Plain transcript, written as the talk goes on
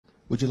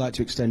Would you like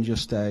to extend your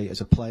stay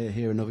as a player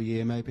here another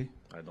year, maybe?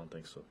 I don't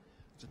think so.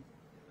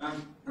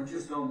 And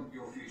just on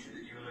your future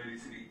that you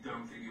alluded to, that you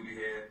don't think you'll be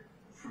here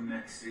from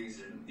next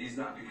season, is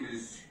that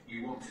because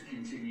you want to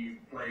continue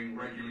playing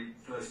regularly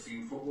first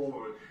team football,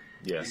 or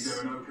Yes. is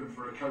there an open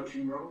for a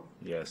coaching role?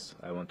 Yes,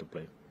 I want to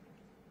play.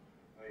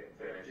 Oh, yeah,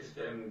 fair.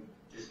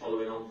 Just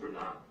following on from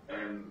that,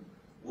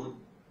 would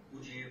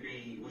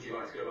you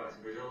like to go back to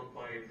Brazil and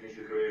play and finish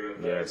your career?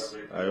 Yes,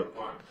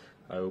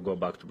 I will go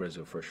back to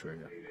Brazil for sure.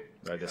 Yeah.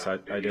 I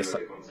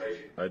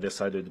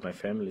decided with my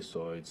family,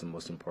 so it's the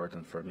most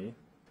important for me.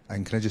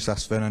 And can I just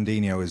ask,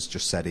 Fernandinho has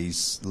just said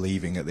he's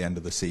leaving at the end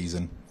of the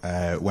season.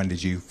 When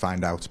did you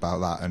find out about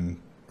that, and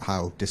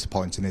how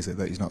disappointing is it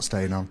that he's not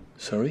staying on?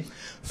 Sorry?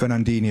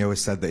 Fernandinho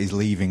has said that he's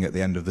leaving at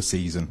the end of the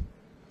season.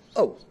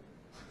 Oh,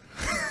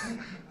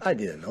 I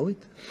didn't know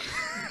it.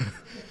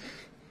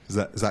 Is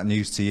that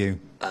news to you?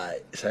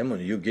 Simon,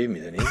 you gave me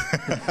the news.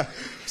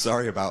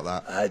 Sorry about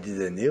that. I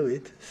didn't know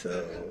it,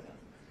 so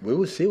we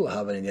will see what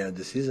happens in the end of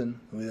the season.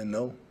 We don't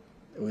know.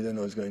 We don't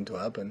know what's going to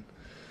happen.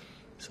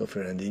 So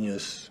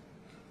Fernandinho's,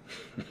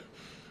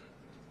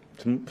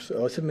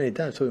 I said many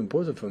times, so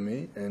important for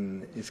me,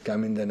 and it's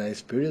coming the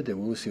nice period, and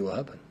we will see what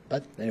happens.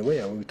 But anyway,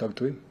 I will talk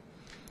to him.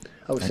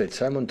 I would say,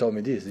 Simon told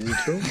me this. Is it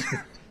true?